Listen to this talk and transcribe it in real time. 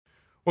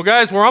Well,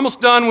 guys, we're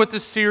almost done with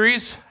this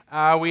series.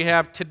 We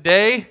have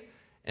today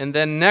and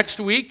then next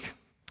week,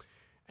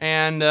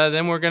 and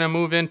then we're going to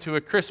move into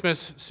a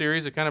Christmas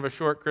series, a kind of a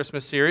short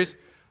Christmas series.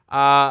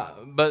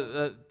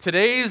 But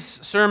today's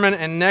sermon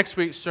and next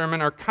week's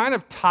sermon are kind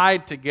of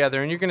tied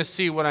together, and you're going to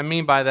see what I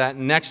mean by that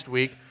next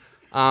week.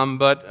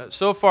 But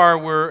so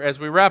far,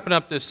 as we're wrapping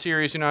up this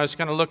series, I was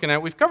kind of looking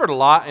at, we've covered a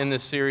lot in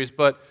this series,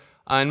 but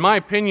in my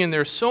opinion,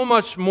 there's so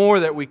much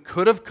more that we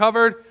could have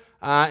covered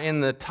in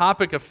the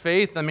topic of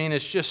faith. I mean,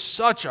 it's just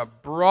such a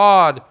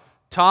broad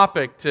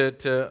topic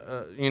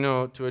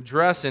to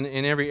address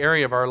in every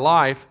area of our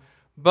life.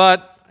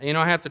 But I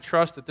have to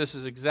trust that this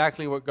is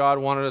exactly what God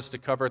wanted us to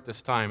cover at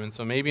this time. And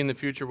so maybe in the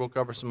future we'll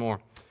cover some more,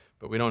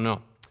 but we don't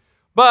know.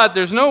 But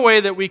there's no way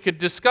that we could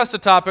discuss the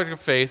topic of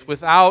faith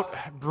without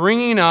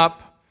bringing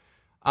up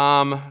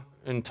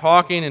and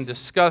talking and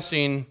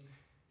discussing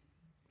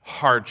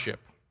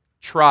hardship,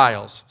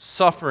 trials,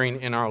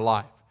 suffering in our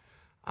life.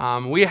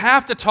 We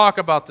have to talk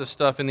about this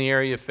stuff in the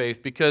area of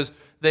faith because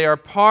they are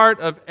part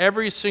of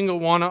every single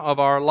one of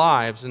our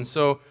lives. And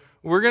so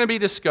we're going to be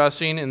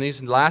discussing in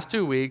these last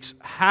 2 weeks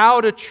how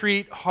to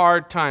treat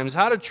hard times,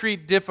 how to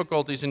treat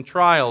difficulties and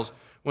trials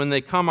when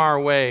they come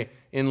our way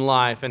in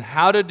life, and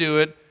how to do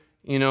it,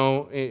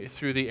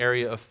 through the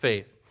area of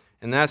faith.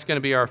 And that's going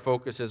to be our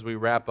focus as we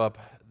wrap up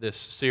this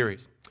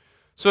series.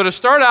 So to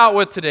start out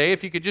with today,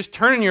 if you could just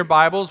turn in your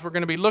Bibles, we're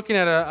going to be looking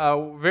at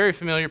a very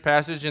familiar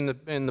passage in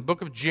the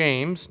book of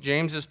James.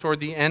 James is toward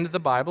the end of the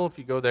Bible, if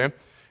you go there.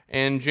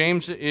 And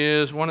James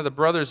is one of the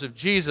brothers of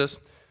Jesus.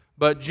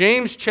 But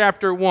James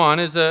chapter 1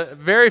 is a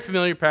very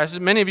familiar passage.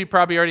 Many of you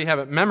probably already have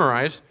it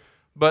memorized.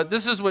 But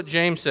this is what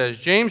James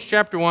says. James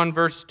chapter 1,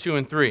 verse 2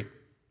 and 3.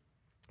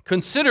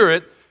 Consider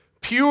it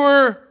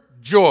pure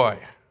joy,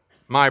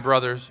 my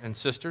brothers and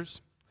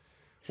sisters,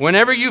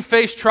 whenever you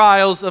face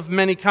trials of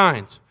many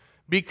kinds,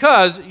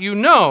 because you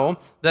know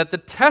that the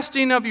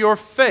testing of your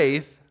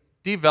faith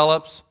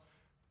develops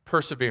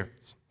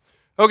perseverance.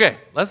 Okay,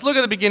 let's look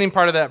at the beginning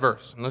part of that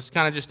verse, and let's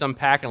kind of just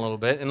unpack it a little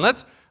bit, and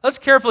let's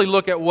carefully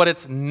look at what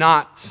it's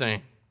not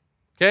saying.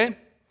 Okay?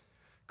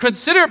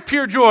 Consider it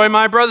pure joy,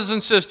 my brothers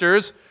and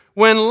sisters,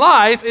 when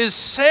life is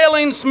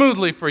sailing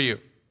smoothly for you.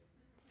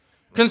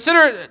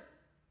 Consider it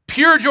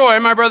pure joy,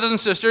 my brothers and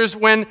sisters,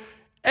 when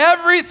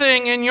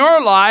everything in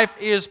your life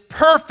is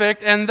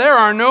perfect and there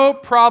are no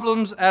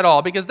problems at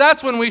all. Because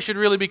that's when we should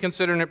really be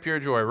considering it pure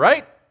joy,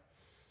 right?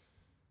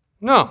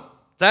 No,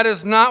 that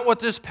is not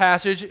what this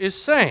passage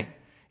is saying.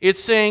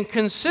 It's saying,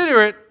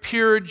 consider it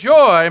pure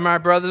joy, my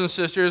brothers and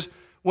sisters,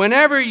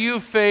 whenever you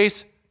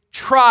face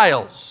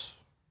trials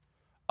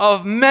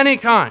of many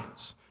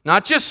kinds.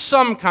 Not just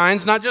some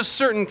kinds, not just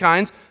certain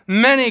kinds,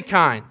 many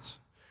kinds.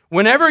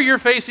 Whenever you're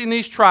facing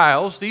these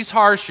trials, these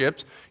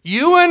hardships,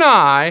 you and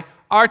I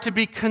are to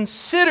be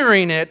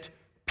considering it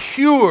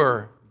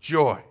pure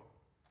joy.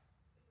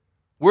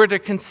 We're to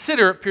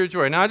consider it pure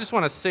joy. Now, I just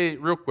want to say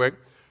real quick,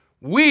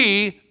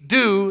 we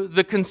do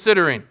the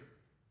considering.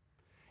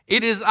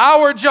 It is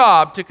our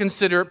job to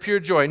consider it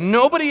pure joy.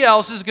 Nobody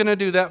else is going to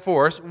do that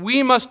for us.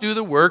 We must do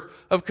the work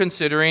of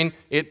considering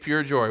it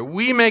pure joy.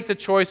 We make the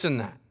choice in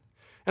that.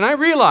 And I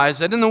realize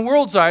that in the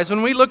world's eyes,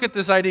 when we look at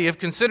this idea of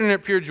considering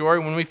it pure joy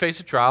when we face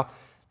a trial,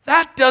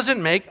 that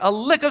doesn't make a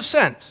lick of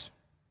sense.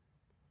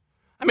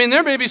 I mean,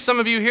 there may be some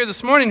of you here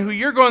this morning who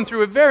you're going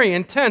through a very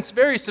intense,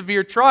 very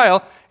severe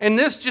trial, and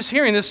just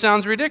hearing this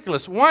sounds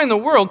ridiculous. Why in the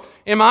world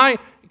am I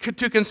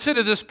to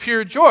consider this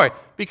pure joy?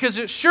 Because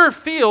it sure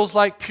feels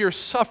like pure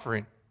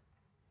suffering.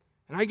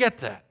 And I get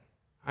that.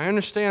 I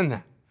understand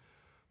that.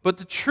 But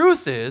the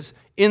truth is,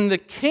 in the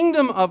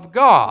kingdom of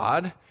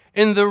God,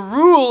 in the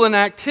rule and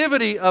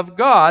activity of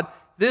God,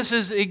 this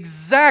is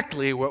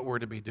exactly what we're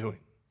to be doing.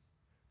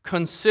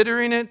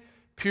 Considering it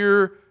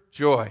pure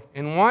joy.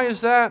 And why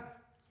is that?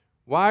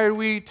 Why are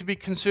we to be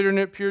considering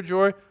it pure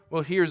joy?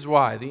 Well, here's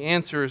why. The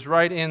answer is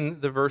right in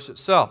the verse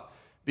itself.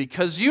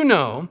 Because you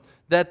know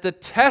that the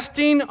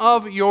testing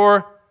of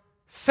your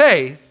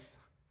faith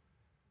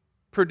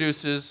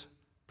produces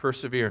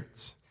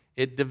perseverance.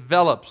 It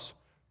develops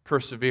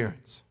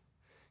perseverance.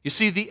 You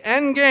see, the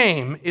end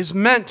game is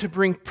meant to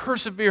bring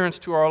perseverance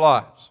to our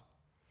lives.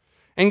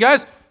 And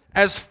guys,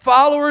 as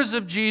followers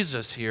of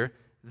Jesus here,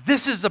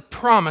 this is a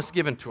promise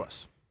given to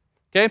us.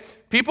 Okay?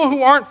 People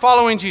who aren't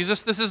following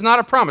Jesus, this is not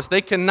a promise. They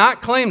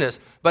cannot claim this.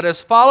 But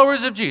as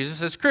followers of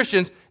Jesus, as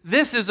Christians,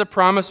 this is a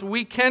promise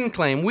we can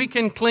claim. We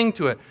can cling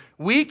to it.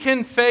 We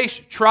can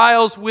face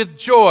trials with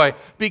joy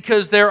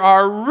because there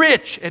are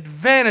rich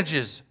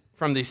advantages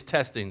from these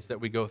testings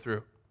that we go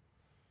through.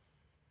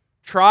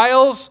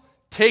 Trials,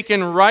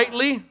 taken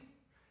rightly,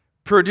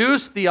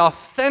 produce the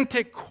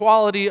authentic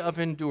quality of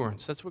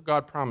endurance. That's what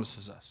God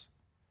promises us.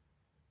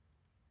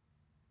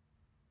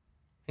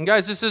 And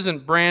guys, this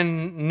isn't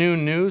brand new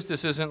news.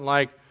 This isn't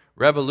like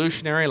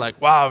revolutionary, like,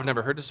 wow, I've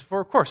never heard this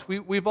before. Of course,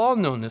 we've all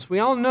known this. We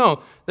all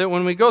know that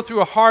when we go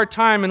through a hard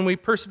time and we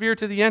persevere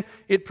to the end,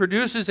 it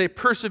produces a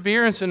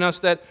perseverance in us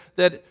that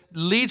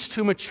leads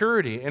to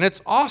maturity. And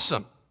it's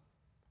awesome.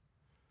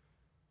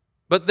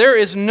 But there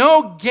is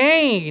no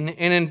gain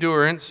in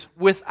endurance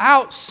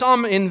without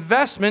some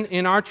investment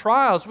in our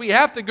trials. We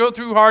have to go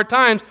through hard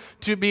times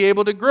to be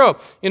able to grow.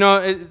 You know,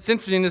 it's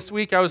interesting. This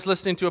week I was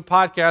listening to a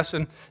podcast,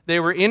 and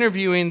they were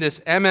interviewing this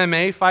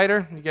MMA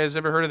fighter. You guys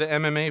ever heard of the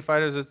MMA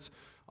fighters? It's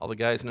all the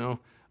guys know.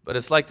 But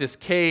it's like this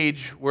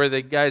cage where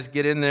the guys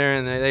get in there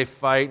and they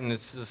fight, and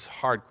it's just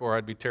hardcore.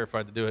 I'd be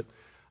terrified to do it.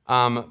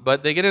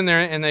 But they get in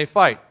there and they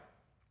fight.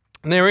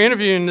 And they were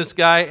interviewing this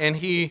guy, and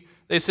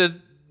they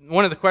said,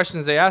 one of the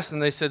questions they asked him,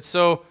 they said,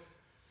 so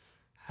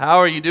how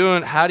are you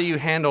doing? How do you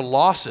handle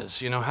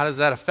losses? You know, how does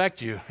that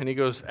affect you? And he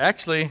goes,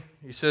 actually,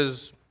 he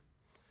says,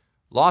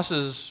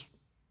 losses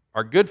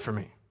are good for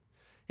me.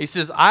 He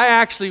says, I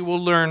actually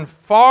will learn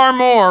far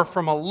more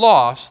from a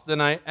loss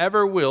than I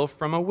ever will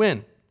from a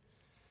win.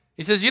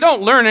 He says, you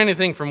don't learn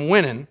anything from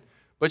winning,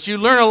 but you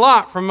learn a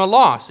lot from a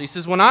loss. He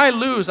says, when I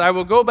lose, I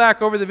will go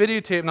back over the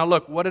videotape and I'll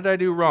look, what did I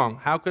do wrong?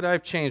 How could I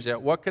have changed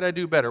that? What could I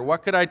do better?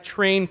 What could I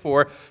train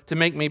for to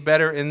make me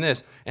better in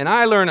this? And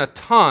I learn a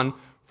ton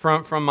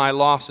from my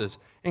losses.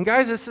 And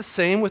guys, it's the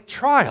same with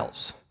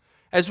trials.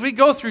 As we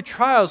go through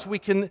trials,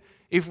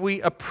 if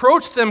we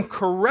approach them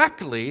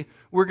correctly,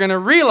 we're going to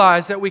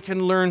realize that we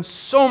can learn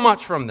so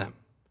much from them.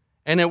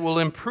 And it will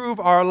improve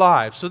our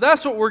lives. So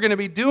that's what we're going to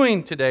be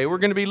doing today. We're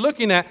going to be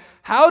looking at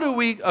how do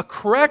we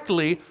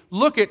correctly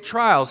look at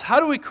trials?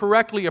 How do we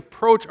correctly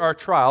approach our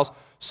trials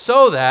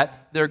so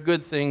that they're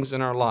good things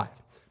in our life?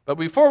 But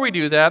before we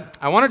do that,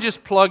 I want to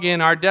just plug in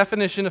our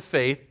definition of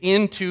faith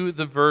into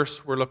the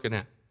verse we're looking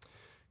at.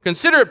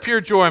 Consider it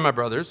pure joy, my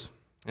brothers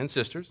and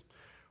sisters,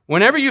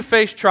 whenever you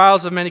face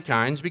trials of many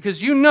kinds,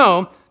 because you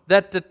know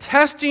that the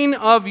testing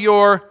of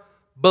your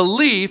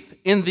belief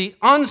in the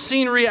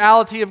unseen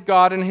reality of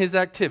God and His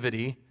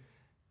activity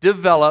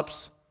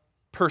develops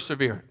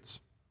perseverance.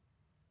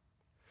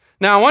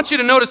 Now, I want you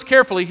to notice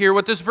carefully here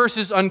what this verse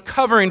is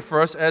uncovering for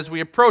us as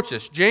we approach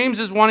this. James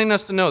is wanting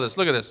us to know this.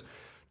 Look at this.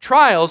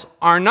 Trials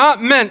are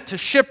not meant to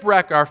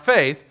shipwreck our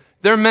faith.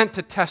 They're meant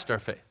to test our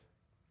faith.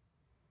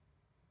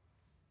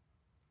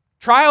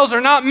 Trials are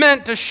not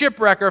meant to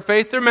shipwreck our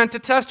faith, they're meant to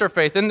test our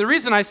faith. And the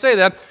reason I say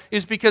that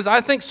is because I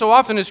think so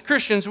often as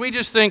Christians, we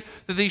just think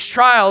that these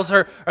trials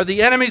are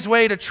the enemy's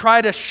way to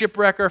try to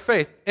shipwreck our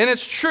faith. And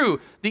it's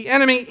true, the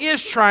enemy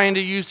is trying to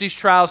use these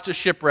trials to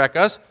shipwreck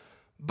us,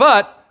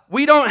 but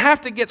we don't have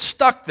to get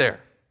stuck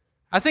there.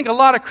 I think a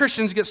lot of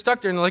Christians get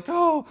stuck there and they're like,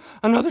 oh,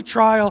 another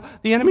trial.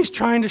 The enemy's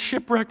trying to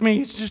shipwreck me.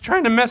 He's just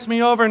trying to mess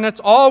me over. And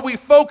that's all we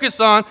focus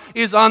on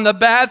is on the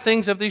bad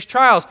things of these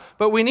trials.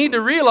 But we need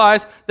to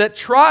realize that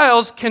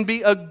trials can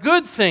be a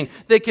good thing.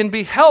 They can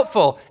be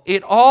helpful.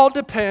 It all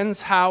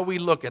depends how we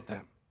look at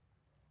them.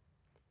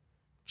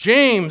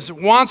 James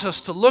wants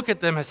us to look at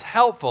them as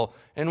helpful.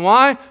 And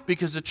why?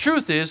 Because the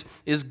truth is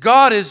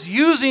God is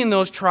using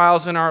those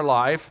trials in our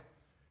life,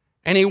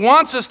 and He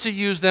wants us to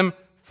use them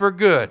for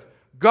good.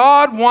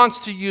 God wants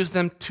to use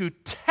them to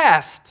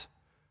test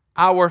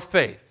our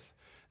faith.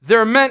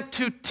 They're meant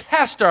to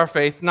test our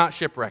faith, not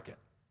shipwreck it.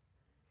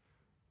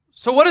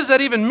 So what does that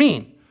even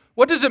mean?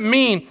 What does it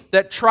mean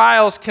that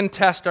trials can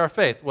test our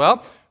faith?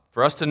 Well,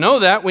 for us to know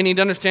that, we need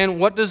to understand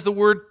what does the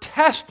word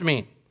test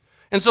mean.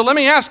 And so let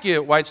me ask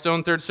you,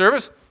 Whitestone Third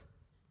Service,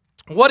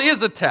 what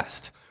is a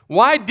test?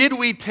 Why did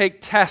we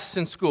take tests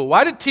in school?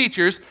 Why did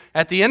teachers,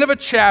 at the end of a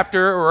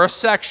chapter or a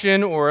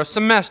section or a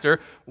semester,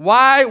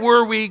 why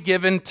were we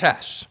given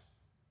tests?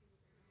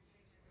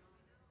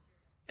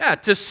 Yeah,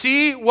 to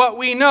see what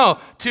we know,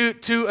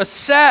 to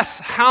assess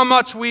how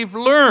much we've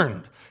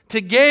learned, to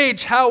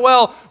gauge how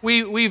well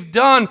we've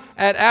done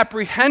at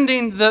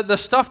apprehending the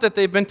stuff that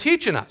they've been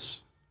teaching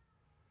us.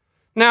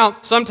 Now,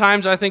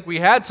 sometimes I think we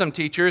had some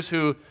teachers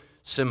who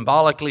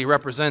symbolically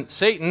represent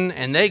Satan,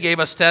 and they gave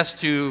us tests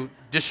to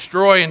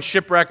destroy and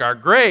shipwreck our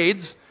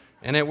grades,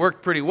 and it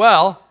worked pretty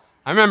well.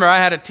 I remember I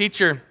had a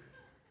teacher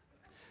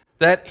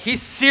that he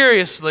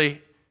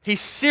seriously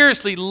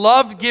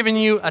loved giving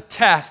you a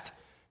test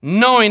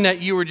knowing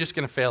that you were just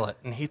going to fail it,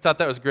 and he thought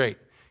that was great.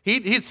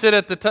 He'd sit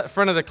at the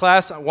front of the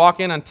class, walk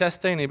in on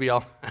test day, and he'd be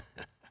all,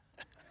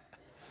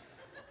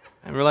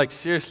 and we're like,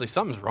 seriously,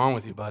 something's wrong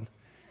with you, bud.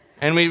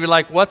 And we'd be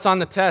like, what's on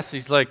the test?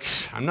 He's like,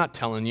 I'm not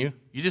telling you.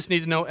 You just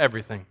need to know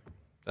everything.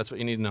 That's what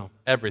you need to know,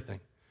 everything.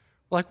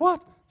 We're like,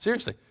 what?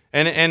 Seriously.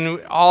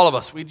 And all of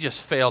us, we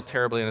just failed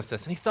terribly in this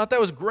test. And he thought that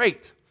was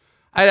great.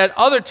 I had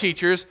other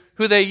teachers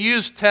who they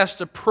used tests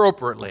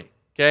appropriately.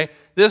 Okay?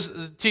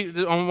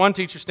 One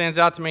teacher stands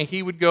out to me.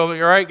 He would go, all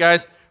right,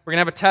 guys, we're going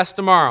to have a test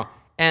tomorrow.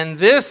 And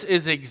this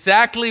is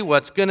exactly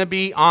what's going to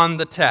be on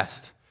the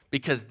test,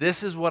 because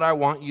this is what I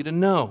want you to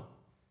know.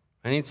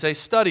 And he'd say,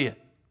 study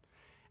it.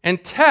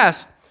 And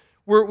tests,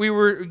 we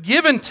were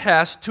given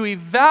tests to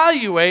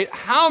evaluate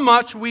how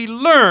much we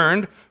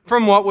learned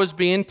from what was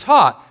being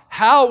taught.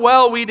 How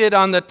well we did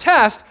on the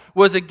test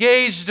was a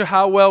gauge to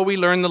how well we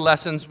learned the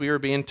lessons we were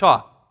being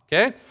taught.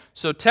 Okay?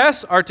 So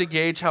tests are to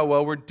gauge how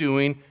well we're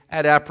doing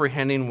at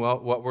apprehending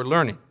what we're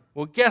learning.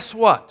 Well, guess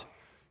what?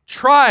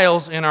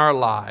 Trials in our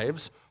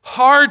lives,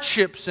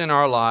 hardships in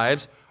our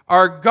lives,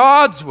 are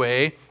God's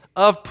way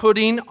of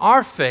putting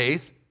our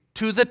faith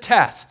to the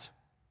test.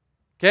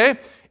 Okay?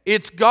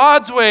 It's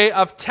God's way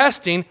of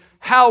testing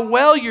how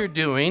well you're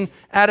doing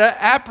at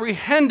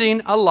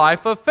apprehending a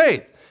life of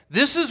faith.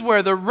 This is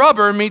where the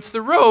rubber meets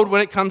the road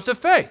when it comes to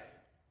faith.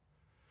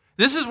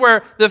 This is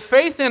where the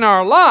faith in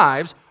our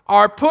lives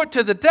are put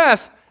to the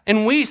test,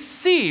 and we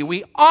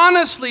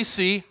honestly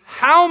see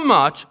how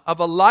much of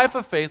a life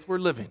of faith we're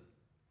living.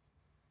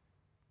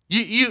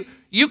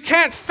 You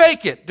can't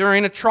fake it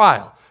during a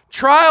trial.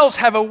 Trials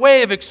have a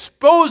way of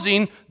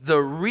exposing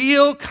the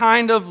real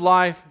kind of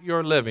life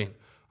you're living.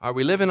 Are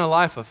we living a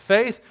life of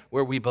faith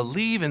where we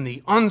believe in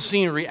the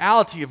unseen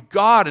reality of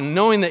God and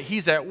knowing that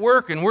He's at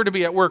work and we're to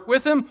be at work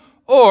with Him?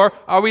 Or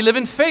are we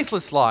living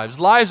faithless lives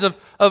of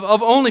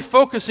only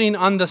focusing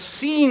on the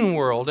seen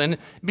world and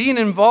being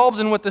involved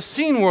in what the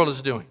seen world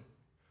is doing?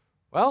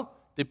 Well,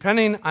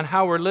 depending on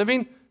how we're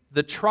living,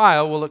 the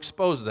trial will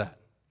expose that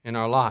in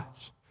our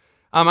lives.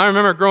 I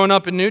remember growing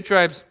up in New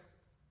Tribes,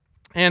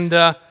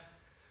 and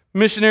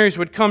missionaries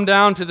would come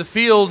down to the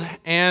field,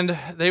 and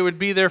they would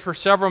be there for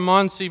several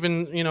months,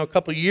 even a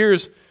couple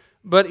years.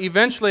 But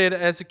eventually,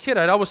 as a kid,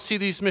 I'd always see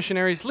these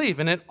missionaries leave,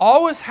 and it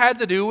always had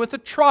to do with a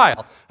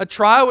trial. A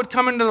trial would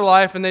come into their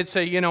life, and they'd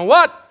say, "You know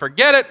what?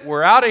 Forget it.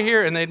 We're out of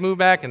here," and they'd move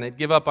back, and they'd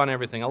give up on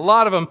everything. A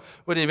lot of them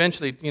would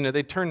eventually,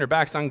 they'd turn their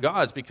backs on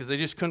God because they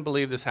just couldn't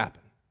believe this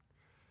happened.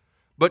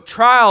 But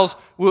trials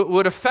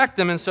would affect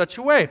them in such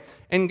a way.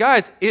 And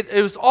guys, it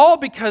was all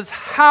because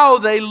how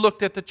they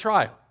looked at the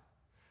trial.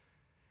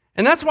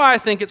 And that's why I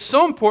think it's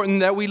so important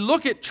that we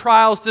look at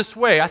trials this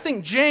way. I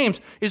think James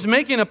is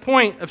making a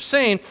point of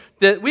saying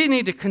that we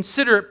need to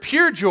consider it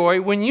pure joy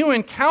when you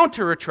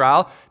encounter a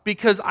trial,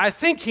 because I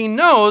think he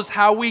knows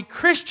how we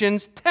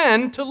Christians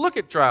tend to look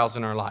at trials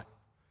in our life.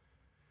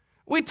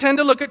 We tend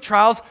to look at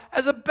trials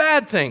as a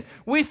bad thing.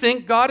 We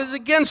think God is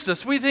against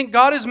us. We think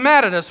God is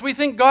mad at us. We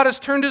think God has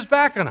turned His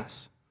back on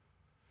us.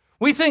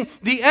 We think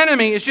the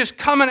enemy is just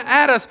coming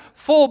at us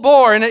full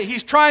bore and that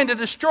he's trying to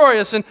destroy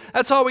us, and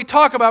that's all we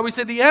talk about. We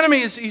say the enemy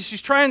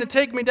he's trying to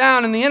take me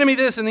down, and the enemy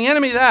this and the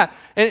enemy that,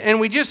 and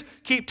we just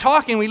keep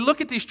talking. We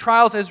look at these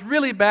trials as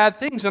really bad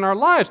things in our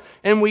lives,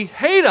 and we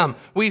hate them.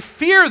 We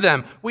fear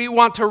them. We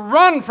want to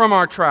run from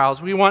our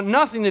trials. We want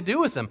nothing to do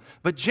with them.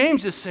 But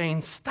James is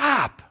saying,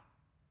 stop.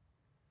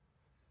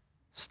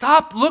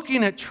 Stop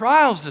looking at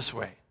trials this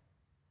way.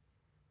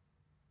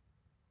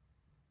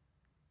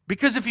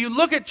 Because if you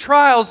look at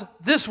trials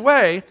this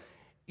way,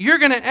 you're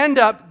going to end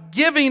up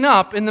giving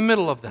up in the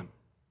middle of them.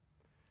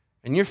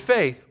 And your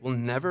faith will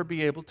never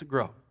be able to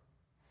grow.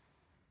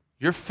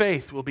 Your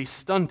faith will be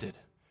stunted.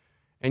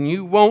 And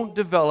you won't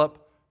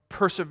develop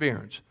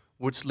perseverance,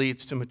 which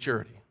leads to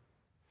maturity.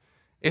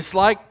 It's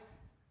like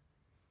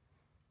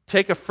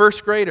take a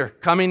first grader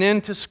coming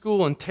into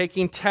school and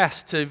taking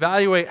tests to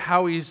evaluate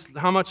how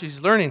much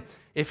he's learning.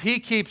 If he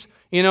keeps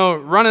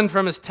running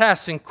from his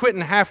tests and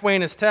quitting halfway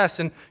in his tests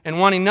and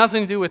wanting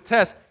nothing to do with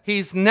tests,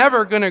 he's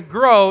never going to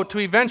grow to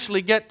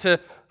eventually get to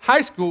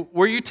high school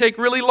where you take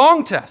really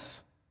long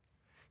tests.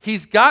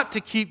 He's got to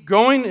keep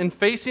going and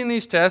facing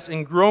these tests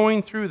and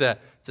growing through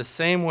that. It's the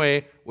same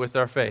way with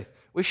our faith.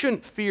 We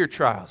shouldn't fear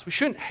trials. We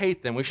shouldn't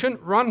hate them. We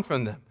shouldn't run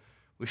from them.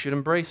 We should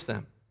embrace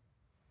them.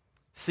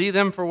 See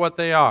them for what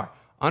they are.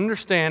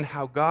 Understand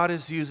how God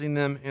is using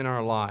them in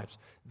our lives.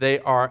 They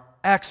are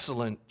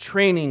excellent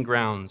training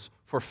grounds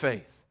for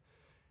faith,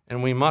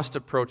 and we must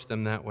approach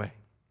them that way.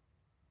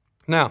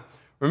 Now,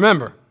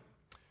 remember,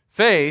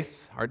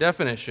 faith, our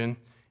definition,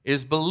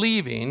 is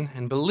believing,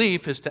 and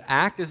belief is to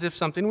act as if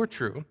something were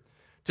true,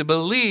 to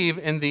believe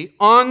in the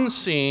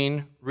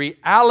unseen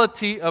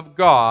reality of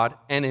God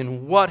and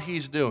in what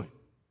He's doing.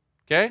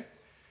 Okay?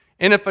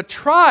 And if a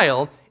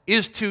trial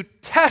is to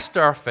test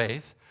our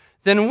faith,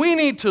 then we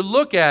need to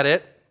look at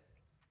it.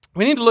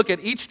 We need to look at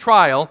each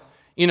trial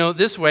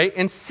this way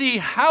and see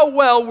how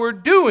well we're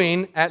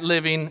doing at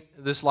living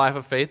this life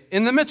of faith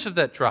in the midst of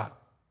that trial.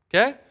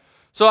 Okay?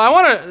 So I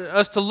want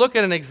us to look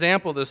at an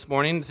example this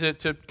morning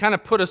to kind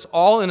of put us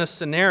all in a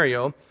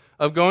scenario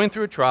of going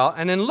through a trial,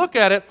 and then look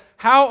at it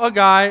how a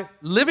guy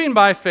living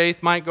by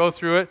faith might go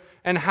through it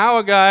and how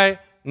a guy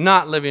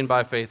not living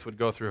by faith would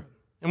go through it.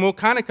 And we'll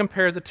kind of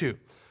compare the two.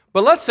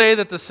 But let's say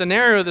that the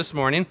scenario this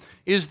morning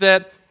is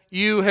that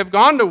you have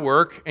gone to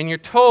work and you're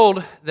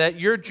told that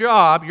your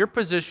job, your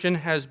position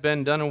has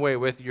been done away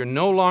with. You're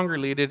no longer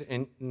needed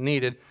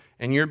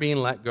and you're being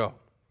let go.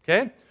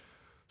 Okay?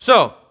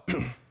 So,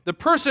 the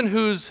person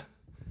who's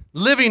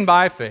living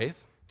by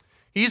faith,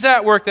 he's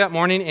at work that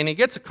morning and he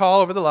gets a call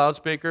over the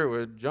loudspeaker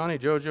with, "Johnny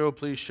Jojo,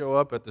 please show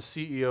up at the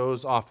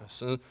CEO's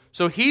office." And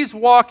so he's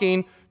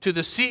walking to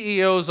the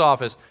CEO's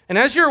office. And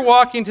as you're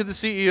walking to the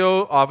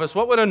CEO office,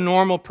 what would a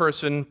normal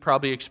person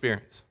probably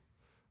experience?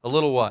 A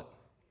little what?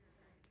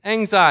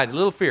 Anxiety, a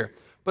little fear.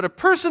 But a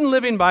person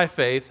living by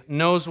faith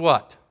knows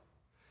what?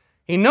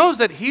 He knows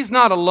that he's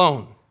not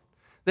alone,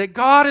 that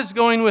God is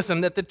going with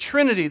him, that the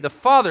Trinity, the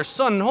Father,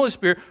 Son, and Holy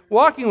Spirit,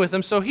 walking with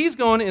him. So he's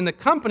going in the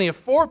company of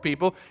 4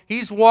 people.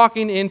 He's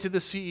walking into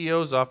the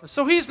CEO's office.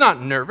 So he's not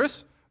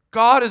nervous.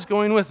 God is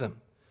going with him.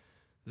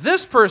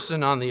 This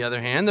person, on the other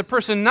hand, the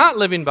person not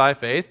living by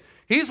faith,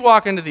 he's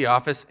walking to the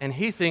office and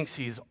he thinks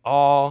he's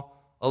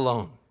all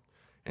alone.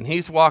 And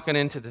he's walking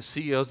into the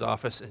CEO's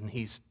office, and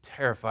he's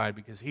terrified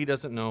because he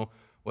doesn't know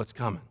what's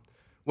coming.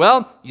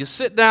 Well, you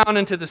sit down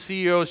into the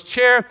CEO's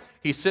chair.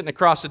 He's sitting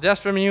across the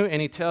desk from you,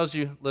 and he tells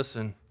you,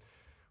 listen,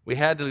 we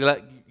had to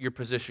let your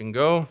position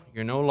go.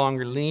 You're no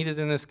longer needed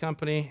in this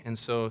company, and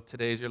so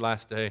today's your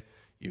last day.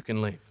 You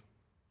can leave.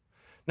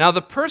 Now,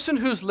 the person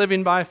who's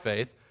living by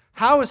faith,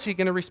 how is he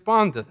going to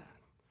respond to that?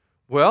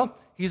 Well,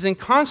 he's in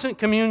constant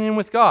communion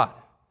with God.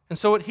 And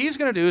so what he's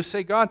going to do is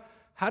say, God,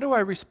 how do I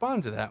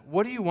respond to that?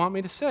 What do you want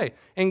me to say?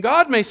 And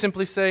God may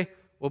simply say,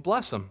 well,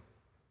 bless him.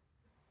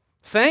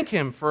 Thank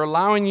him for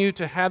allowing you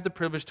to have the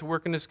privilege to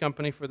work in this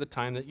company for the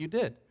time that you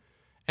did.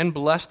 And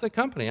bless the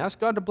company. Ask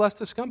God to bless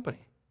this company.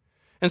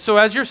 And so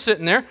as you're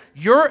sitting there,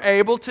 you're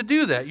able to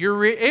do that.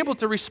 You're able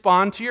to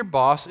respond to your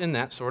boss in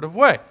that sort of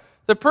way.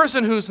 The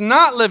person who's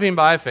not living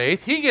by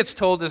faith, he gets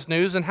told this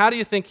news, and how do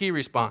you think he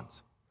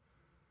responds?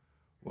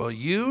 Well,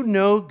 you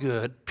no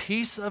good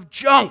piece of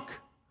junk.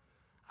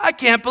 I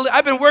can't believe,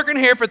 I've been working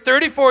here for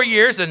 34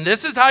 years, and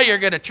this is how you're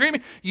going to treat me?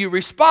 You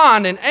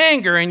respond in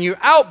anger, and you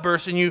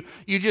outburst, and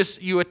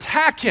you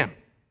attack him.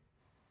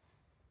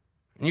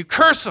 And you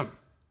curse him.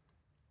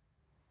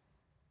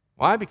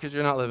 Why? Because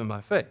you're not living by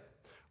faith.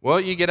 Well,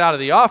 you get out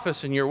of the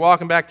office and you're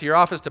walking back to your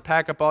office to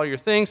pack up all your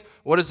things.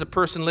 What does the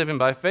person living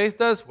by faith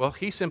does? Well,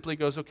 he simply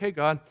goes, okay,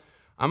 God,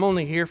 I'm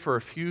only here for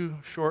a few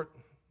short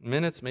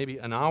minutes, maybe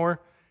an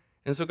hour.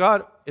 And so,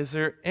 God, is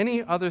there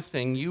any other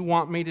thing you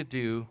want me to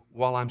do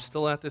while I'm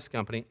still at this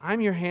company? I'm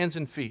your hands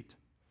and feet,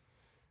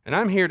 and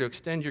I'm here to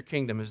extend your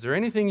kingdom. Is there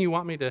anything you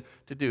want me to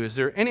do? Is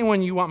there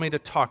anyone you want me to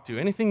talk to?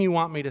 Anything you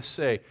want me to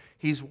say?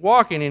 He's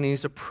walking and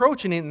he's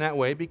approaching it in that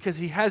way because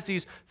he has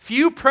these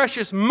few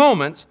precious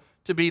moments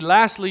to be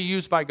lastly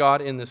used by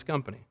God in this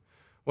company.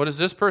 What is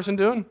this person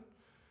doing?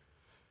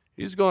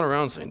 He's going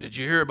around saying, did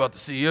you hear about the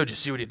CEO? Did you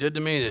see what he did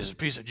to me? There's a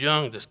piece of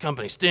junk. This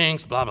company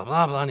stinks, blah, blah,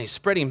 blah, blah. And he's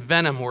spreading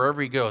venom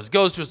wherever he goes.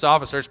 Goes to his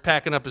office, starts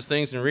packing up his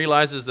things, and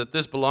realizes that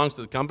this belongs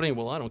to the company.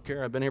 Well, I don't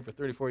care. I've been here for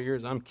 34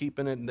 years. I'm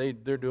keeping it, and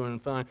they're doing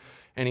fine.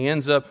 And he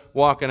ends up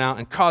walking out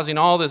and causing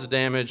all this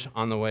damage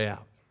on the way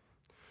out.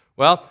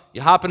 Well,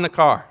 you hop in the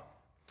car,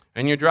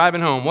 and you're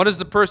driving home. What does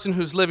the person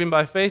who's living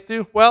by faith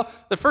do? Well,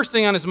 the first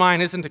thing on his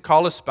mind isn't to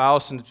call his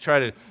spouse and to try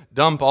to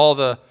dump all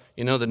the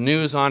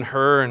news on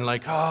her and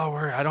like,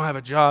 I don't have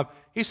a job.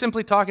 He's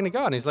simply talking to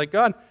God. And he's like,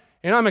 God,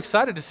 I'm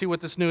excited to see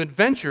what this new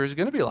adventure is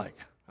going to be like.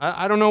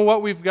 I don't know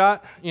what we've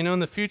got, in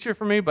the future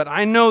for me, but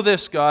I know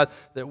this, God,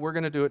 that we're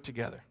going to do it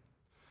together.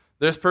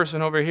 This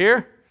person over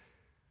here,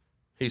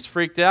 he's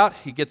freaked out.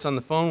 He gets on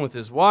the phone with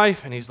his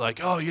wife, and he's like,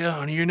 oh, yeah,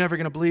 honey, you're never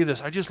going to believe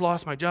this. I just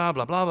lost my job,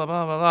 blah, blah, blah,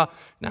 blah, blah, blah.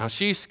 Now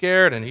she's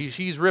scared, and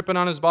she's ripping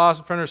on his boss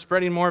in front of her,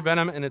 spreading more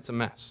venom, and it's a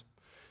mess.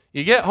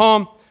 You get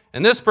home,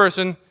 and this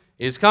person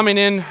is coming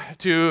in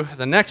to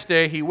the next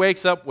day. He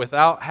wakes up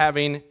without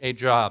having a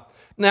job.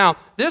 Now,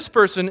 this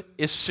person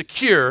is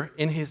secure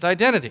in his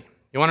identity.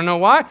 You want to know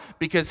why?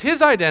 Because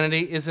his identity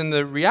is in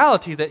the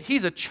reality that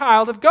he's a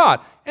child of God,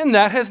 and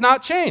that has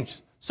not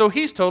changed. So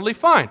he's totally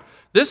fine.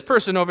 This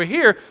person over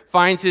here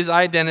finds his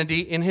identity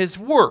in his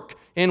work,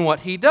 in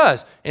what he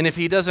does. And if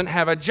he doesn't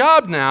have a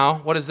job now,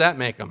 what does that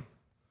make him?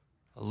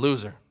 A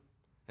loser.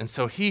 And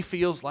so he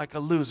feels like a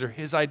loser.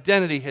 His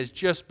identity has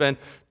just been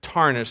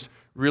tarnished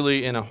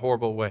really in a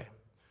horrible way.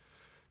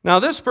 Now,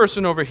 this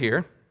person over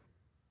here,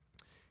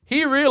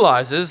 he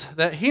realizes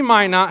that he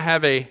might not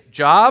have a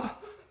job,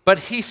 but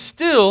he's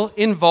still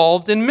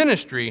involved in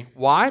ministry.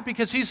 Why?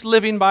 Because he's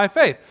living by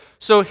faith.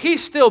 So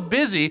he's still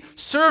busy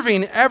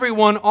serving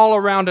everyone all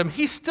around him.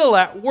 He's still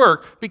at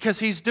work because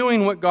he's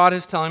doing what God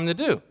is telling him to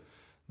do.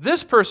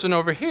 This person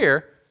over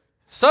here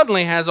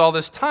suddenly has all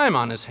this time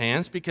on his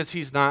hands because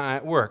he's not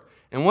at work.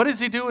 And what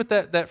does he do with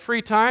that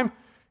free time?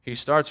 He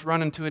starts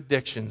running to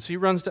addictions. He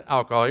runs to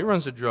alcohol. He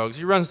runs to drugs.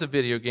 He runs to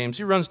video games.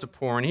 He runs to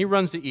porn. He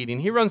runs to eating.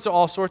 He runs to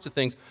all sorts of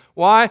things.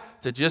 Why?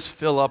 To just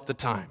fill up the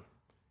time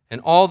and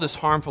all this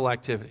harmful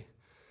activity.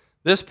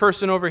 This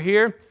person over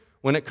here,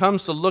 when it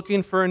comes to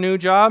looking for a new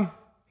job,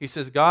 he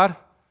says, God,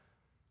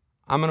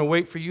 I'm going to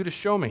wait for you to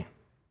show me.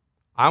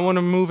 I want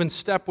to move in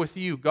step with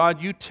you.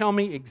 God, you tell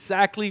me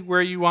exactly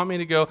where you want me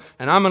to go,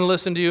 and I'm going to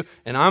listen to you,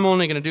 and I'm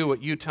only going to do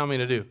what you tell me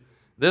to do.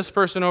 This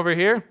person over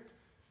here,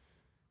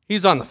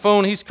 he's on the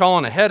phone, he's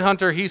calling a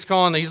headhunter,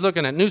 he's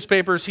looking at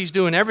newspapers, he's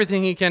doing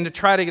everything he can to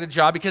try to get a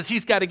job because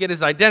he's got to get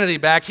his identity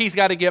back. He's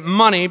got to get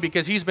money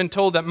because he's been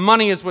told that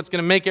money is what's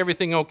going to make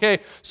everything okay.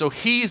 So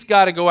he's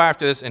got to go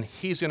after this, and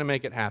he's going to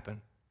make it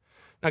happen.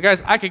 Now,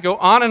 guys, I could go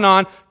on and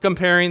on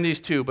comparing these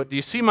two, but do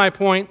you see my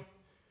point?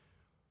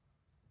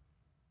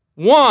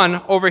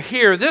 One, over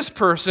here, this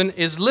person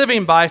is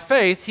living by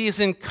faith. He's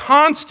in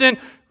constant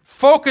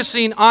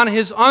focusing on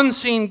his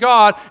unseen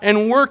God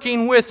and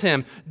working with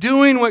him,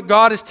 doing what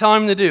God is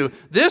telling him to do.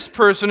 This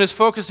person is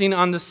focusing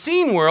on the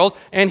seen world,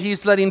 and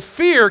he's letting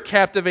fear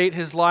captivate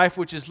his life,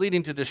 which is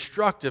leading to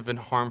destructive and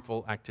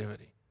harmful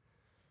activity.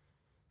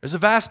 There's a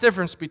vast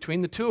difference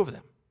between the two of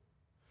them.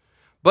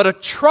 But a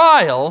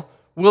trial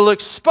will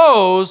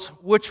expose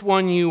which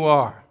one you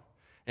are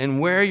and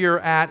where you're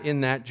at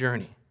in that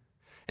journey.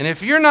 And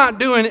if you're not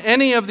doing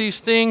any of these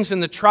things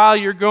in the trial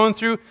you're going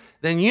through,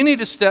 then you need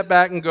to step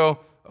back and go,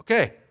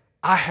 okay,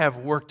 I have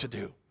work to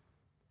do.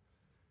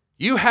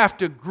 You have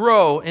to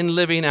grow in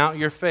living out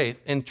your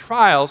faith, and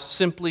trials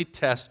simply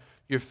test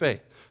your faith.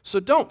 So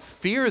don't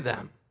fear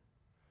them.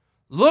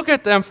 Look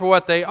at them for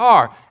what they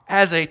are,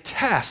 as a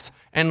test,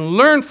 and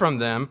learn from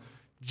them,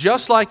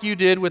 just like you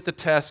did with the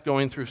test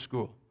going through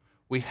school.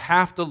 We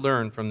have to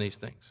learn from these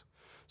things.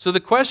 So the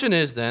question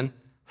is then,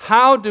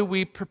 how do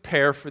we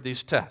prepare for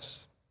these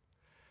tests?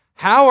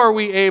 How are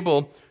we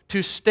able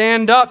to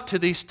stand up to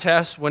these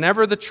tests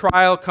whenever the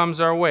trial comes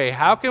our way?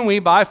 How can we,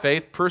 by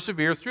faith,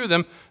 persevere through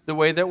them the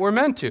way that we're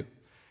meant to?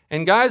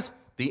 And guys,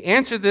 the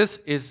answer to this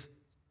is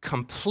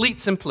complete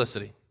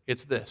simplicity.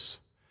 It's this: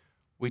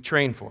 we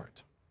train for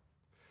it.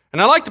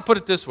 And I like to put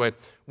it this way: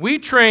 we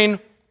train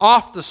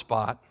off the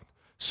spot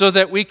so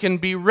that we can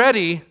be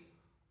ready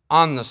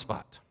on the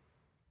spot.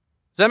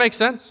 Does that make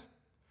sense?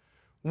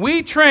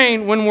 We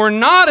train when we're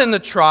not in the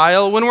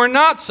trial, when we're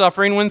not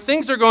suffering, when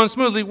things are going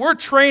smoothly. We're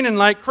training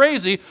like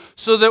crazy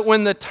so that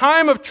when the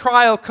time of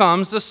trial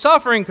comes, the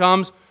suffering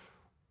comes,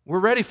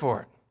 we're ready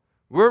for it.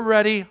 We're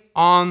ready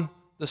on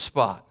the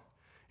spot.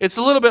 It's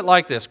a little bit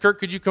like this. Kirk,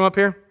 could you come up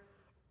here?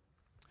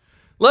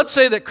 Let's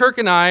say that Kirk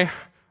and I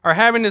are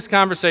having this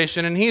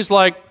conversation, and he's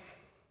like,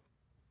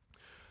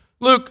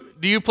 Luke,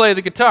 do you play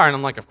the guitar? And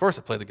I'm like, of course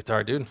I play the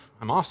guitar, dude.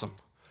 I'm awesome.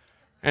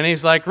 And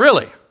he's like,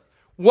 really?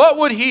 What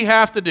would he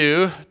have to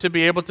do to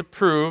be able to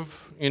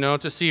prove,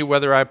 to see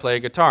whether I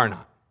play guitar or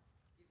not?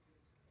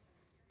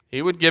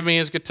 He would give me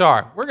his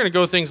guitar. We're going to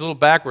go things a little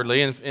backwardly.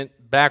 We're going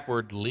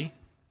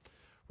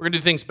to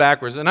do things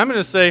backwards. And I'm going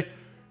to say,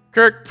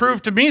 Kirk,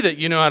 prove to me that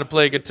you know how to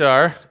play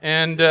guitar.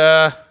 And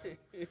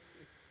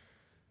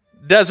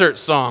desert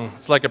song.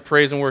 It's like a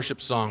praise and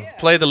worship song. Yeah.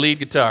 Play the lead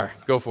guitar.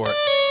 Go for it.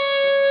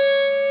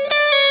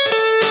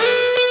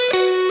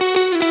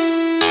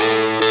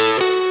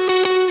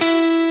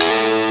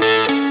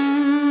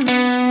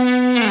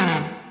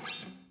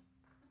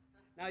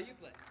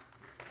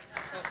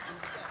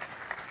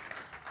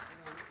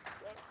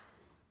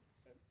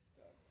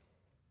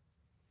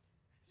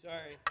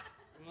 Sorry,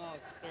 I'm all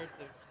sorts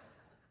of...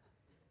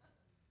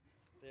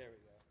 There we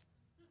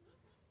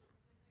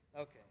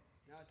go. Okay,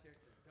 now it's your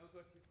turn. Don't go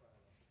too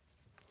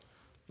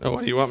far. Oh,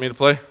 what do you want me to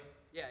play?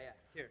 Yeah,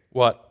 here.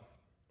 What?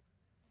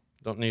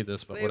 Don't need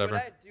this, but play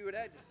whatever. Do what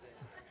I just did.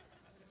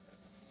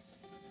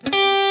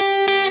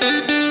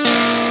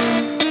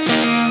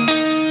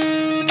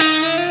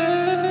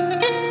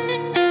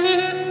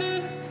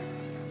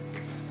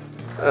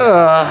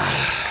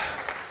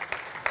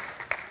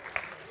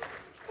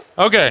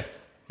 Okay.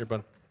 Here,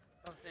 bud.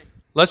 Oh, thanks.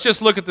 Let's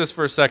just look at this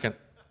for a second.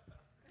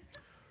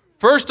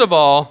 First of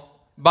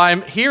all, by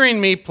hearing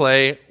me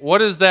play, what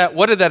did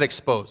that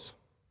expose?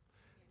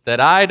 That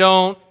I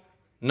don't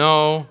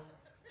know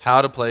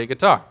how to play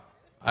guitar.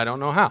 I don't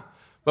know how.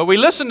 But we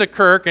listened to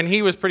Kirk, and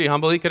he was pretty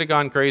humble. He could have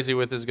gone crazy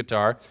with his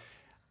guitar.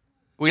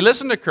 We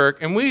listened to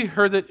Kirk, and we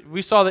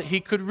saw that he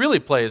could really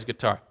play his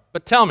guitar.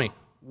 But tell me,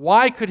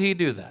 why could he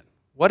do that?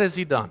 What has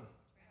he done?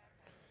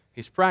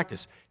 He's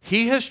practiced.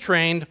 He has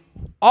trained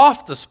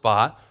off the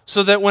spot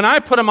so that when I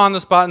put him on the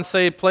spot and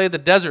say, play the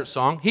desert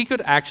song, he could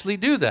actually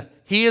do that.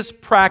 He has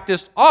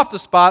practiced off the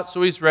spot,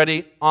 so he's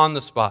ready on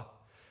the spot.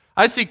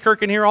 I see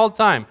Kirk in here all the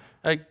time.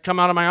 I come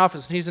out of my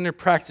office, and he's in there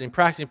practicing.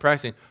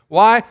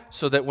 Why?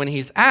 So that when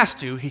he's asked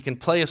to, he can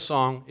play a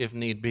song if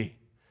need be.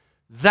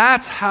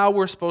 That's how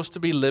we're supposed to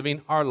be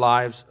living our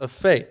lives of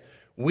faith.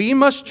 We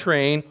must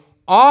train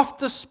off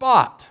the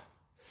spot.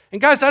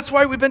 And guys, that's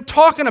why we've been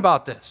talking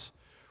about this.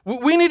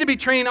 We need to be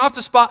training off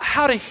the spot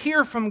how to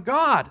hear from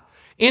God.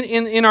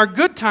 In our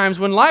good times,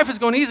 when life is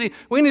going easy,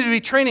 we need to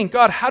be training,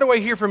 God, how do I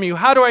hear from you?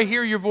 How do I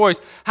hear your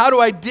voice? How do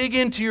I dig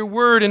into your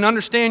word and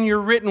understand your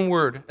written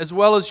word as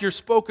well as your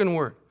spoken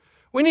word?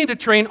 We need to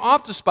train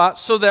off the spot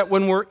so that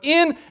when we're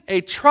in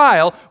a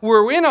trial,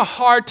 we're in a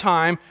hard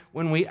time,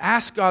 when we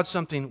ask God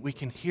something, we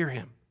can hear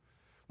him.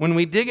 When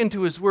we dig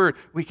into his word,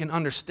 we can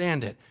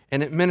understand it,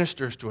 and it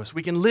ministers to us.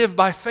 We can live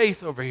by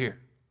faith over here.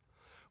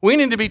 We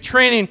need to be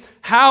training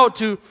how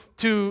to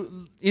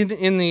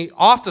in the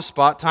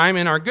off-the-spot time,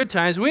 in our good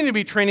times, we need to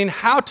be training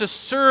how to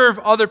serve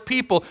other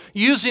people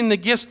using the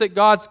gifts that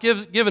God's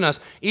given us.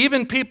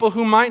 Even people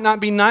who might not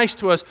be nice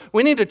to us,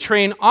 we need to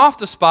train off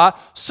the spot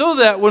so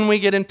that when we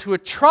get into a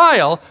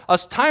trial, a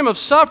time of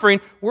suffering,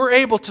 we're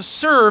able to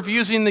serve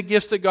using the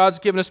gifts that God's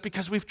given us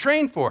because we've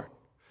trained for it.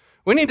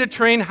 We need to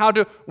train how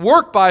to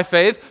work by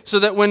faith so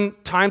that when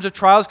times of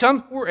trials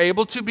come, we're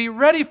able to be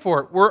ready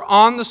for it. We're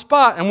on the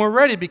spot and we're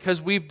ready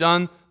because we've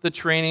done the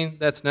training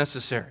that's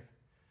necessary.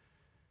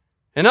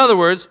 In other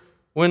words,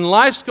 when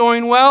life's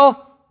going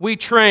well, we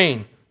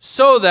train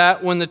so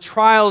that when the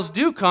trials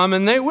do come,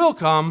 and they will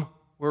come,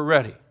 we're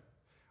ready.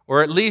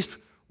 Or at least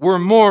we're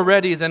more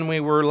ready than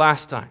we were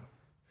last time.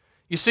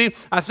 You see,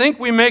 I think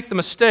we make the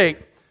mistake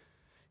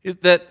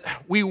that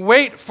we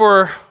wait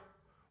for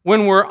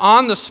when we're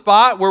on the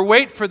spot, we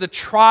wait for the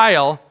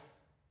trial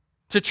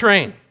to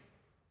train.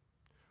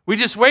 We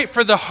just wait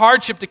for the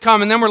hardship to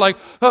come, and then we're like,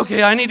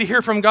 okay, I need to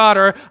hear from God,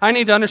 or I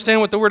need to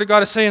understand what the Word of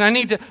God is saying. I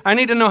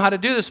need to know how to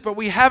do this, but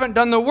we haven't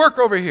done the work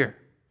over here.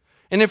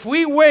 And if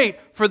we wait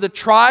for the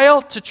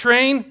trial to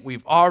train,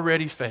 we've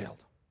already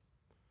failed.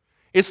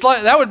 It's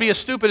like that would be as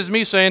stupid as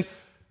me saying,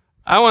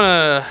 I want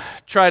to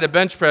try to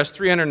bench press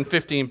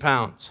 315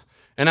 pounds,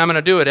 and I'm going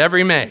to do it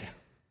every May.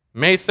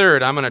 May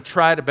 3rd, I'm going to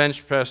try to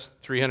bench press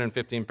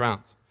 315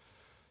 pounds.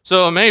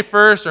 So May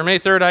 1st or May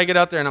 3rd, I get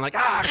out there and I'm like,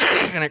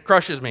 and it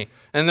crushes me.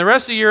 And the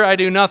rest of the year, I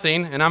do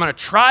nothing, and I'm going to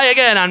try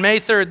again on May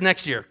 3rd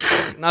next year.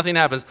 Nothing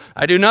happens.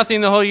 I do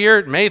nothing the whole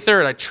year. May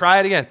 3rd, I try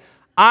it again.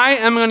 I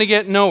am going to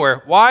get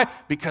nowhere. Why?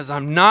 Because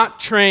I'm not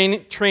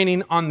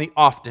training on the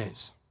off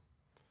days.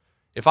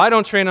 If I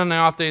don't train on the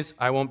off days,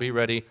 I won't be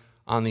ready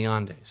on the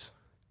on days.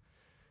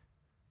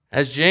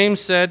 As James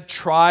said,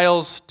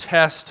 trials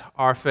test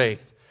our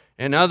faith.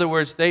 In other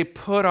words, they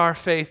put our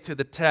faith to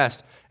the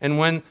test. And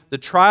when the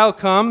trial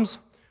comes,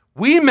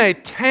 we may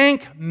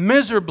tank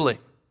miserably.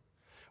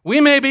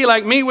 We may be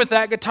like me with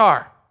that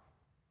guitar.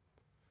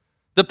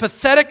 The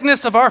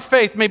patheticness of our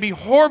faith may be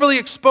horribly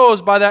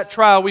exposed by that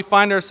trial we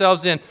find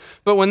ourselves in.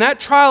 But when that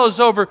trial is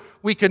over,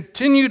 we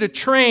continue to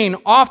train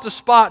off the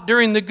spot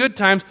during the good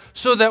times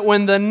so that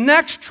when the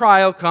next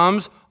trial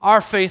comes,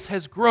 our faith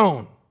has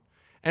grown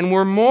and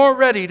we're more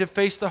ready to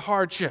face the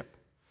hardship.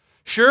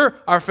 Sure,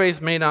 our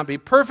faith may not be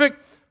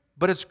perfect,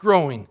 but it's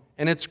growing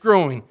and it's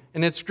growing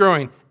and it's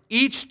growing.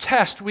 Each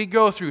test we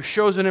go through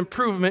shows an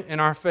improvement in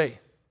our faith.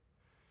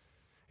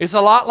 It's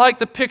a lot like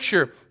the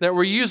picture that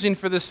we're using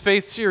for this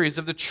faith series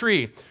of the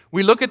tree.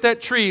 We look at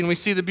that tree and we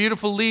see the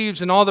beautiful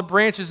leaves and all the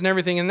branches and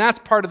everything, and that's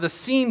part of the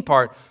seen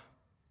part.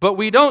 But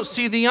we don't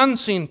see the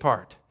unseen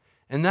part,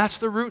 and that's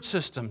the root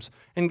systems.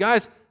 And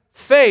guys,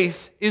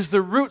 faith is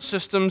the root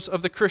systems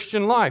of the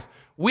Christian life.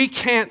 We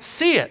can't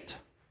see it,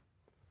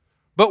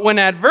 but when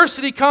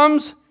adversity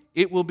comes,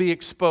 it will be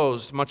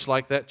exposed, much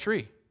like that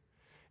tree.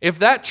 If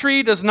that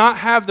tree does not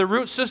have the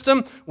root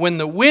system, when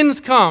the winds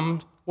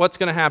come, what's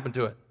going to happen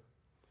to it?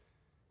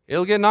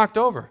 It'll get knocked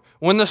over.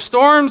 When the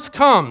storms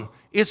come,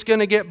 it's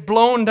going to get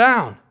blown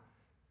down.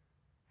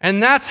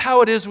 And that's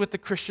how it is with the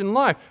Christian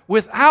life.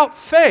 Without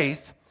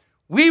faith,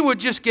 we would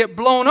just get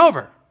blown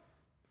over.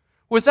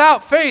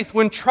 Without faith,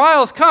 when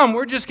trials come,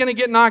 we're just going to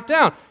get knocked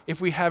down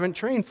if we haven't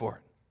trained for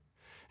it.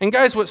 And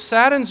guys, what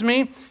saddens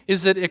me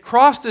is that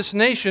across this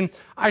nation,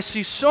 I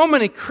see so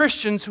many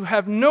Christians who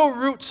have no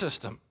root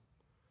system.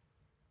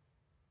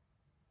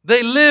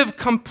 They live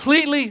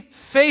completely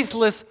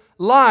faithless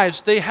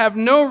lives. They have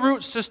no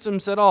root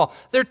systems at all.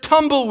 They're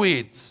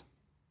tumbleweeds.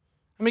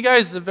 How many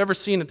guys have ever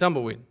seen a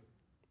tumbleweed?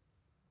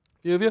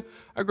 A few of you?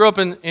 I grew up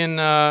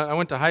I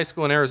went to high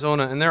school in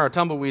Arizona, and there are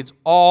tumbleweeds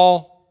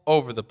all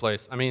over the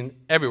place. I mean,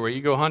 everywhere.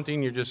 You go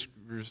hunting, you're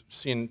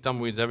seeing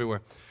tumbleweeds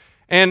everywhere.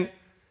 And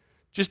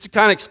just to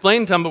kind of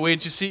explain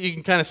tumbleweeds, you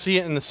can kind of see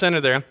it in the center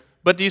there.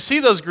 But do you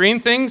see those green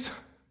things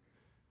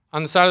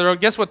on the side of the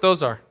road? Guess what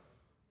those are?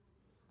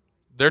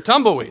 They're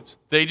tumbleweeds.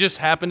 They just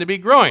happen to be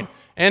growing.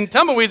 And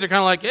tumbleweeds are kind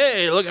of like,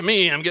 hey, look at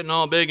me, I'm getting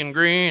all big and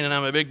green, and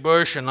I'm a big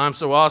bush, and I'm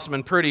so awesome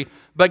and pretty.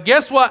 But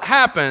guess what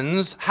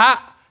happens?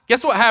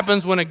 Guess what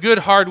happens when a good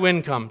hard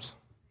wind comes?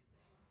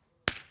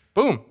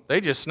 Boom,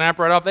 they just snap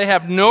right off. They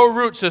have no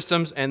root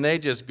systems, and they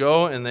just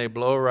go and they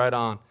blow right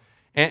on.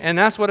 And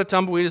that's what a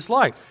tumbleweed is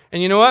like.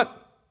 And you know what?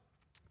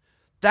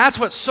 That's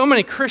what so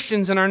many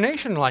Christians in our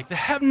nation are like. They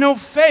have no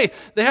faith.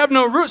 They have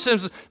no root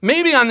systems.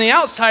 Maybe on the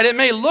outside it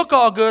may look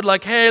all good,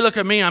 like, hey, look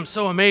at me, I'm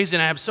so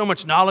amazing, I have so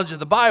much knowledge of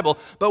the Bible.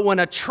 But when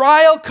a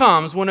trial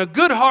comes, when a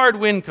good hard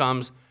wind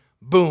comes,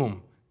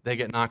 boom, they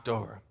get knocked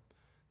over.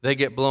 They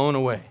get blown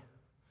away.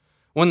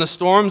 When the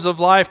storms of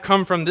life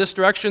come from this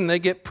direction, they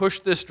get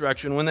pushed this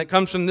direction. When it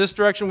comes from this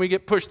direction, we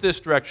get pushed this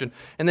direction.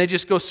 And they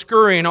just go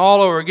scurrying all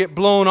over, get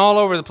blown all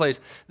over the place.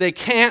 They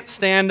can't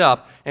stand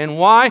up. And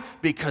why?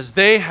 Because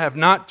they have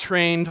not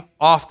trained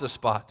off the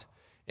spot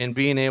in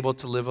being able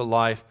to live a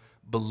life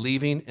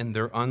believing in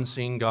their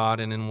unseen God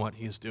and in what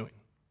He is doing.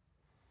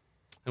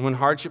 And when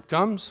hardship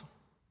comes,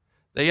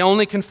 they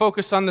only can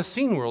focus on the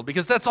seen world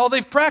because that's all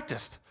they've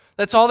practiced.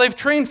 That's all they've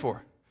trained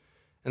for.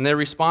 And they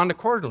respond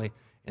accordingly.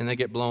 And they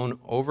get blown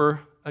over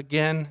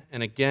again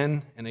and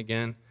again and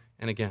again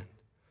and again.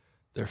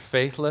 They're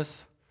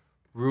faithless,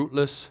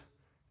 rootless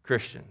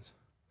Christians.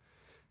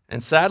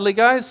 And sadly,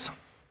 guys,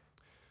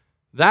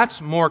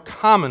 that's more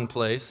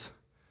commonplace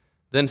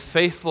than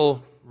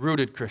faithful,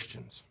 rooted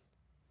Christians.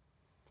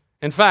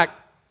 In fact,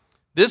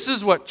 this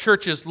is what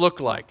churches look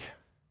like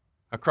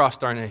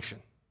across our nation.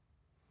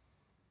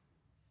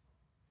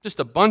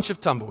 Just a bunch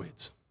of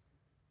tumbleweeds.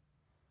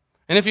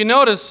 And if you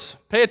notice,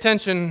 pay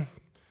attention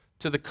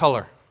to the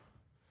color.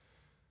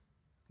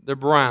 They're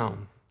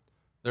brown.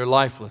 They're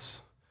lifeless.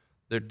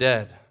 They're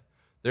dead.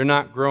 They're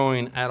not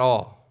growing at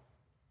all.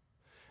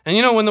 And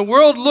you know, when the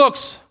world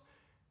looks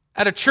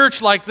at a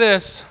church like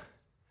this,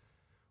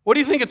 what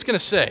do you think it's going to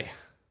say?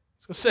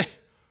 It's going to say,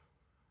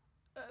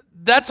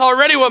 that's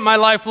already what my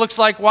life looks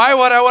like. Why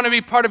would I want to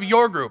be part of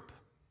your group?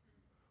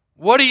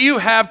 What do you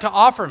have to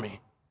offer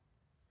me?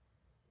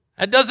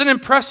 That doesn't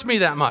impress me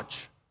that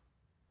much.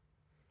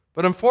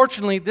 But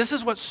unfortunately, this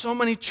is what so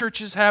many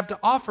churches have to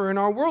offer in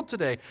our world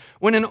today,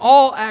 when in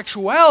all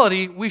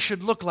actuality, we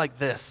should look like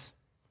this.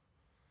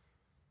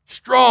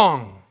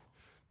 Strong,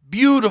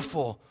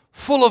 beautiful,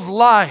 full of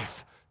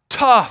life,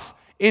 tough,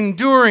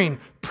 enduring,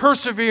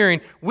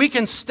 persevering. We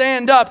can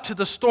stand up to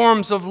the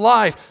storms of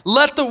life.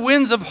 Let the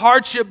winds of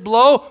hardship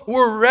blow.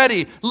 We're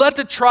ready. Let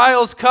the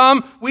trials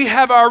come. We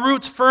have our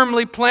roots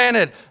firmly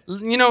planted.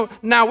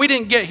 Now we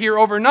didn't get here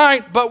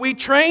overnight, but we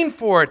trained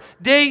for it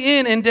day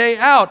in and day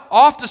out.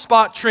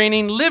 Off-the-spot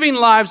training, living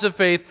lives of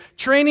faith,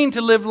 training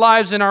to live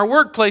lives in our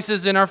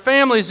workplaces, in our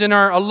families, in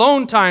our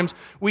alone times.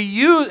 We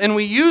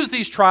use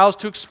these trials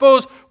to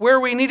expose where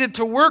we needed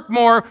to work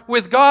more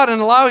with God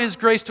and allow His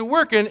grace to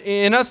work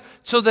in us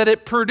so that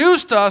it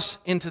produced us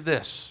into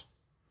this.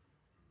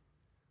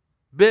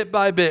 Bit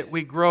by bit,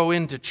 we grow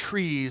into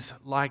trees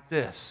like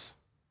this.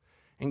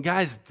 And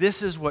guys,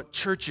 this is what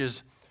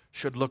churches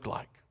should look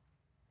like.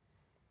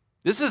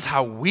 This is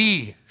how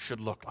we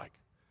should look like.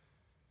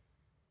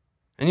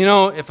 And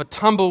if a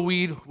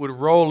tumbleweed would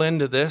roll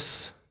into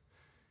this,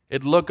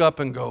 it'd look up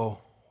and go,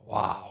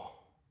 wow.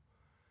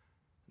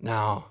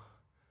 Now,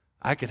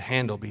 I could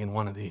handle being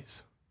one of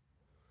these.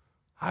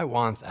 I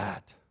want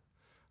that.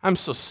 I'm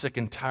so sick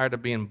and tired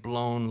of being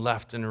blown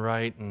left and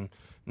right and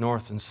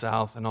north and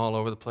south and all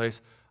over the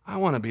place. I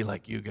want to be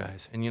like you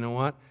guys. And you know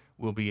what?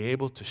 We'll be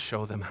able to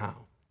show them how.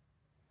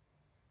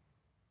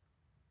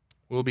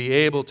 We'll be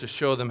able to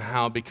show them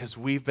how because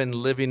we've been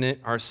living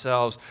it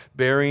ourselves,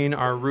 burying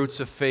our roots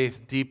of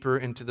faith deeper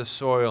into the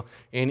soil,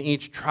 in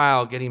each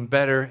trial getting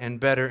better and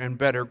better and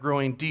better,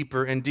 growing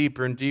deeper and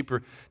deeper and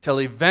deeper,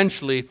 till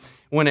eventually,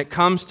 when it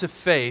comes to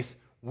faith,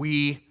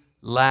 we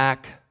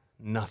lack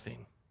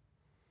nothing.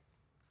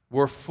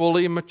 We're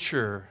fully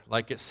mature,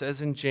 like it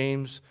says in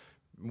James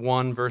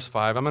 1, verse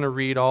 5. I'm going to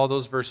read all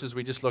those verses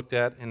we just looked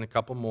at and a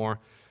couple more.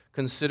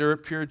 Consider it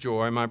pure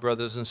joy, my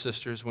brothers and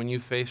sisters, when you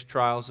face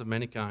trials of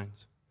many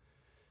kinds,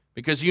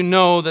 because you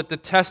know that the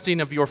testing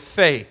of your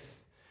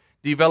faith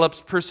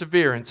develops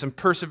perseverance, and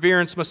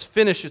perseverance must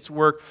finish its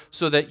work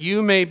so that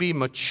you may be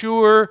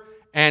mature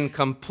and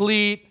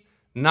complete,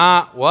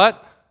 not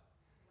what?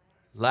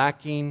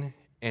 Lacking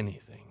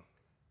anything.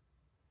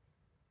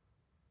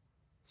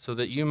 So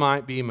that you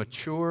might be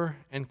mature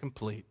and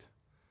complete,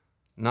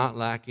 not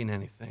lacking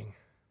anything.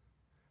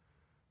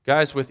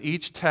 Guys, with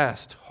each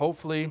test,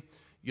 hopefully,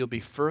 you'll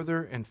be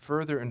further and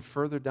further and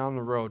further down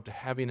the road to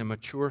having a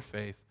mature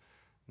faith,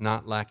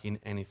 not lacking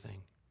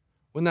anything.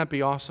 Wouldn't that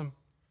be awesome?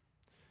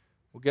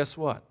 Well, guess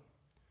what?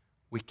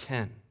 We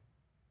can.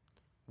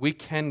 We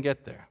can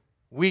get there.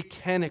 We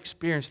can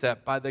experience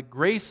that. By the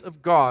grace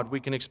of God, we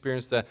can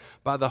experience that.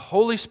 By the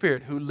Holy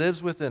Spirit who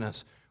lives within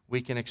us, we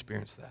can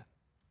experience that.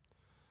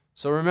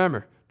 So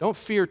remember, don't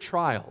fear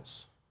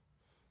trials.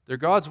 They're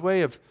God's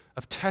way of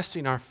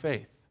testing our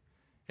faith.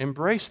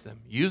 Embrace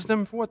them. Use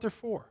them for what they're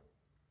for.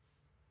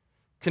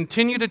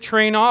 Continue to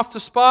train off the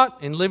spot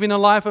in living a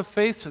life of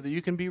faith so that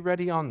you can be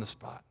ready on the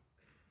spot.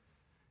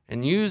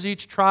 And use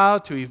each trial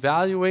to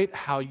evaluate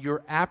how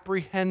you're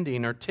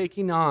apprehending or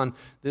taking on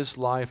this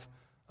life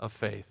of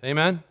faith.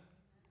 Amen?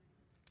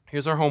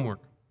 Here's our homework.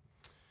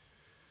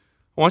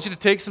 I want you to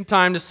take some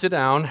time to sit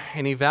down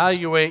and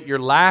evaluate your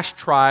last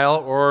trial,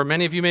 or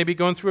many of you may be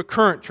going through a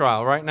current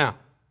trial right now.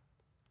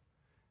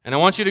 And I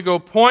want you to go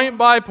point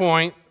by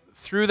point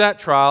through that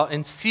trial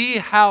and see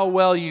how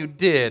well you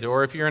did,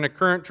 or if you're in a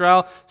current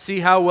trial, see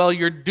how well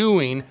you're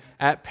doing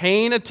at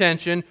paying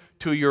attention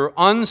to your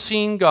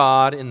unseen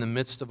God in the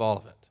midst of all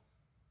of it.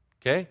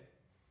 Okay?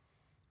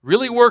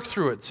 Really work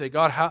through it. Say,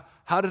 God,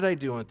 how did I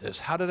do with this?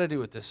 How did I do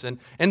with this?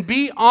 And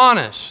be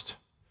honest.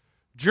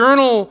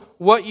 Journal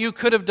what you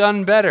could have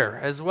done better,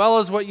 as well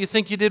as what you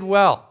think you did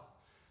well.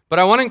 But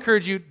I want to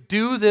encourage you,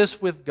 do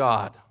this with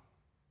God.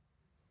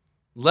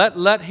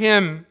 Let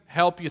Him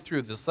help you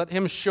through this. Let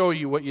Him show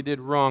you what you did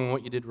wrong and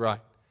what you did right.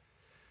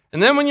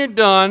 And then when you're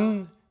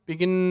done,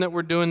 beginning that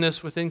we're doing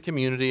this within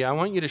community, I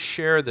want you to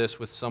share this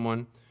with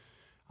someone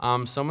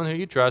who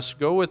you trust.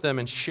 Go with them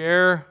and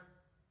share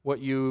what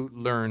you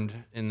learned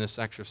in this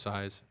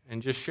exercise,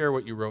 and just share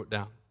what you wrote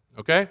down.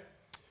 Okay?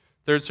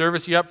 Third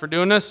service, you up for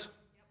doing this?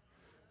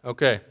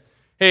 Okay.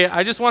 Hey,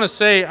 I just want to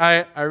say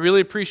I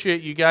really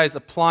appreciate you guys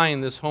applying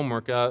this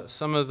homework.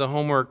 Some of the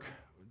homework,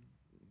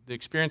 the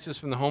experiences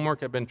from the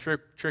homework have been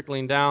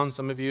trickling down.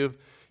 Some of you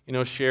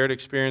have, shared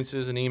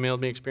experiences and emailed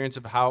me experience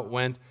of how it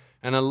went.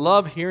 And I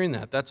love hearing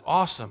that. That's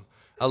awesome.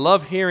 I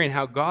love hearing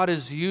how God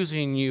is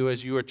using you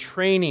as you are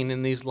training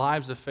in these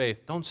lives of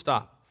faith. Don't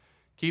stop.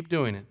 Keep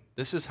doing it.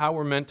 This is how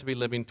we're meant to be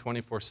living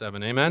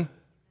 24/7. Amen?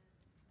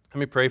 Let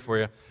me pray for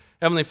you.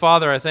 Heavenly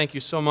Father, I thank you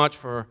so much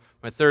for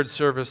my third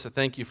service. I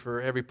thank you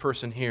for every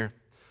person here.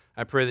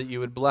 I pray that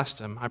you would bless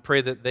them. I pray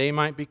that they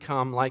might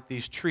become like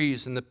these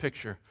trees in the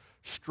picture,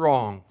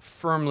 strong,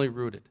 firmly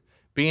rooted,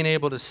 being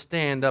able to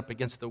stand up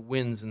against the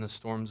winds and the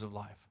storms of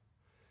life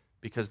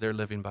because they're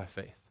living by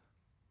faith.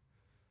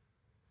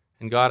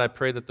 And God, I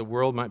pray that the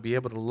world might be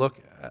able to look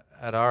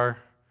at our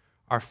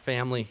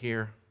family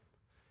here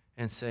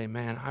and say,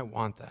 man, I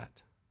want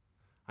that.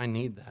 I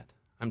need that.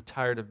 I'm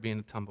tired of being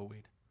a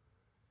tumbleweed.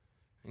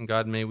 And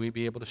God, may we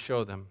be able to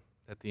show them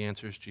that the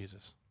answer is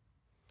Jesus.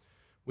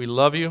 We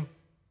love you.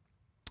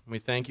 And we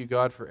thank you,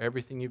 God, for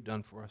everything you've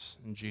done for us.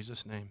 In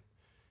Jesus' name,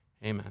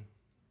 amen.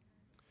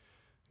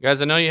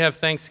 Guys, I know you have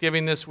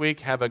Thanksgiving this week.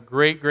 Have a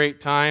great,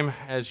 great time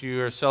as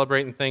you are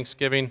celebrating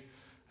Thanksgiving.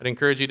 I'd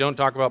encourage you, don't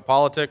talk about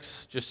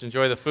politics. Just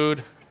enjoy the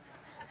food.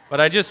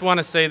 But I just want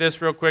to say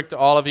this real quick to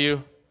all of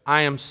you.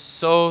 I am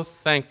so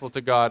thankful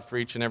to God for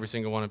each and every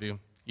single one of you.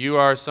 You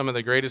are some of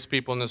the greatest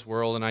people in this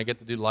world, and I get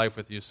to do life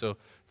with you. So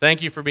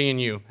thank you for being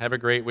you. Have a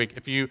great week.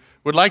 If you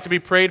would like to be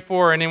prayed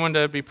for or anyone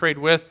to be prayed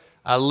with,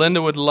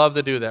 Linda would love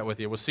to do that with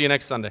you. We'll see you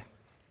next Sunday.